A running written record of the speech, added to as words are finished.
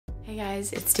Hey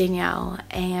guys, it's Danielle,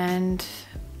 and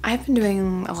I've been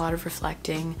doing a lot of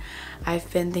reflecting. I've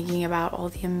been thinking about all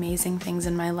the amazing things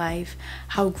in my life,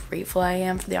 how grateful I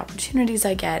am for the opportunities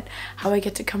I get, how I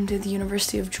get to come to the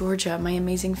University of Georgia, my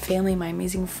amazing family, my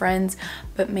amazing friends,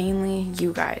 but mainly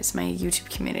you guys, my YouTube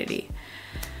community.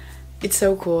 It's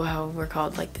so cool how we're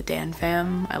called like the Dan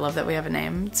fam. I love that we have a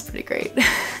name. It's pretty great.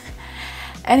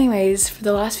 Anyways, for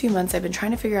the last few months, I've been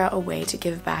trying to figure out a way to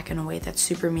give back in a way that's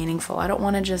super meaningful. I don't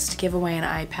want to just give away an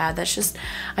iPad. That's just,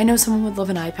 I know someone would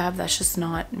love an iPad, that's just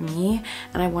not me.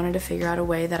 And I wanted to figure out a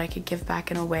way that I could give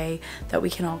back in a way that we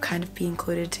can all kind of be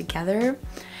included together.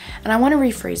 And I want to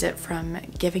rephrase it from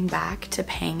giving back to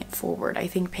paying it forward. I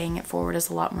think paying it forward is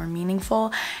a lot more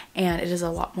meaningful and it is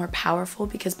a lot more powerful,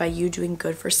 because by you doing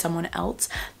good for someone else,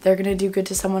 they're going to do good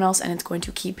to someone else, and it's going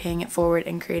to keep paying it forward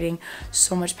and creating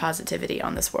so much positivity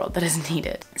on this world that is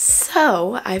needed.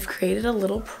 So I've created a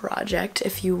little project,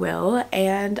 if you will,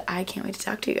 and I can't wait to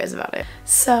talk to you guys about it.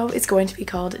 So it's going to be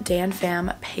called Dan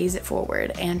Fam Pays It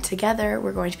Forward, and together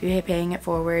we're going to be paying it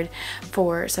forward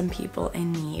for some people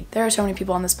in need. There are so many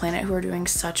people on this planet who are doing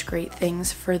such great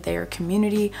things for their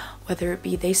community, whether it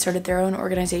be they started their own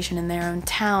organization in their own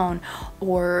town,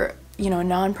 or a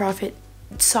nonprofit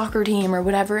soccer team or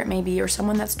whatever it may be, or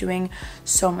someone that's doing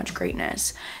so much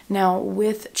greatness. Now,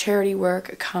 with charity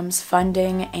work comes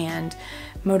funding and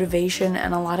motivation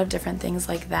and a lot of different things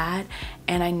like that,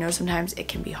 and I know sometimes it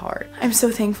can be hard. I'm so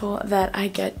thankful that I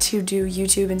get to do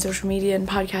YouTube and social media and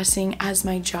podcasting as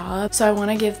my job, so I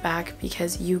want to give back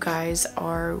because you guys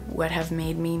are what have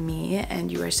made me me,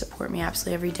 and you guys support me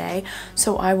absolutely every day,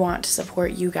 so I want to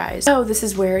support you guys. So this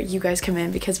is where you guys come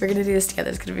in, because we're gonna do this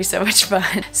together. It's gonna be so much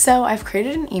fun. So I've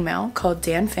created an email called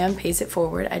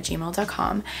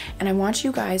danfampaysitforward@gmail.com, and I want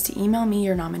you guys to email me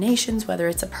your nominations, whether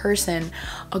it's a person,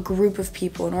 a group of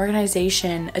people, an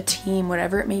organization, a team,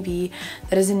 whatever it may be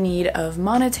that is in need of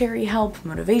monetary help,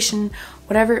 motivation,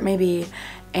 whatever it may be,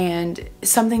 and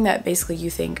something that basically you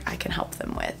think I can help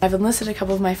them with. I've enlisted a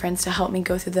couple of my friends to help me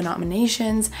go through the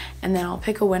nominations, and then I'll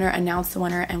pick a winner, announce the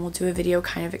winner, and we'll do a video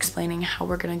kind of explaining how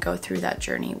we're gonna go through that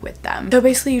journey with them. So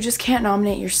basically you just can't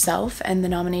nominate yourself, and the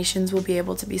nominations will be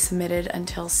able to be submitted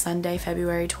until Sunday,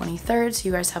 February 23rd. So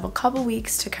you guys have a couple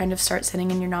weeks to kind of start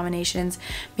sending in your nominations.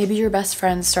 Maybe your best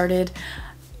friend started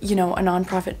a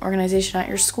nonprofit organization at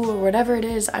your school or whatever it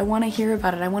is. I want to hear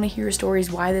about it. I want to hear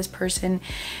stories why this person,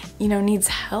 needs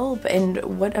help and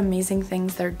what amazing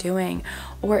things they're doing.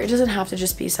 Or it doesn't have to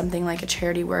just be something like a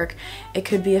charity work. It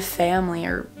could be a family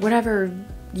or whatever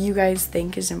you guys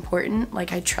think is important.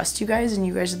 Like, I trust you guys, and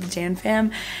you guys are the Dan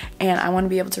fam, and I want to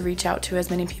be able to reach out to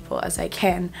as many people as I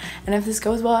can. And if this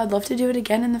goes well, I'd love to do it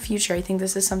again in the future. I think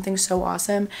this is something so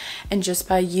awesome, and just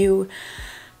by you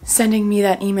sending me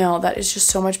that email, that is just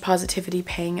so much positivity,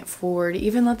 paying it forward.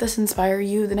 Even let this inspire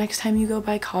you. The next time you go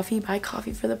buy coffee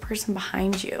for the person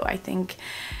behind you. I think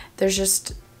there's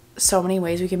just so many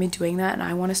ways we can be doing that, and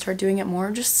I want to start doing it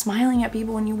more. Just smiling at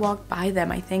people when you walk by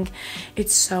them. I think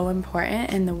it's so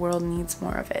important, and the world needs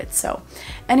more of it. So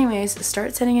anyways,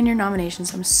 start sending in your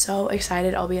nominations. I'm so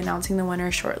excited. I'll be announcing the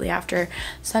winner shortly after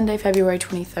Sunday, February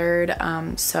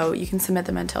 23rd. So you can submit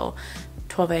them until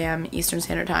 12 a.m. Eastern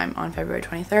Standard Time on February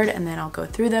 23rd, and then I'll go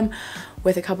through them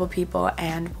with a couple people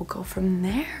and we'll go from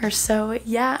there. So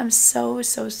yeah, I'm so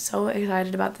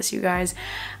excited about this, you guys.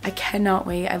 I cannot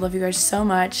wait. I love you guys so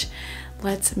much.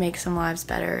 Let's make some lives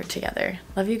better together.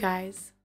 Love you guys.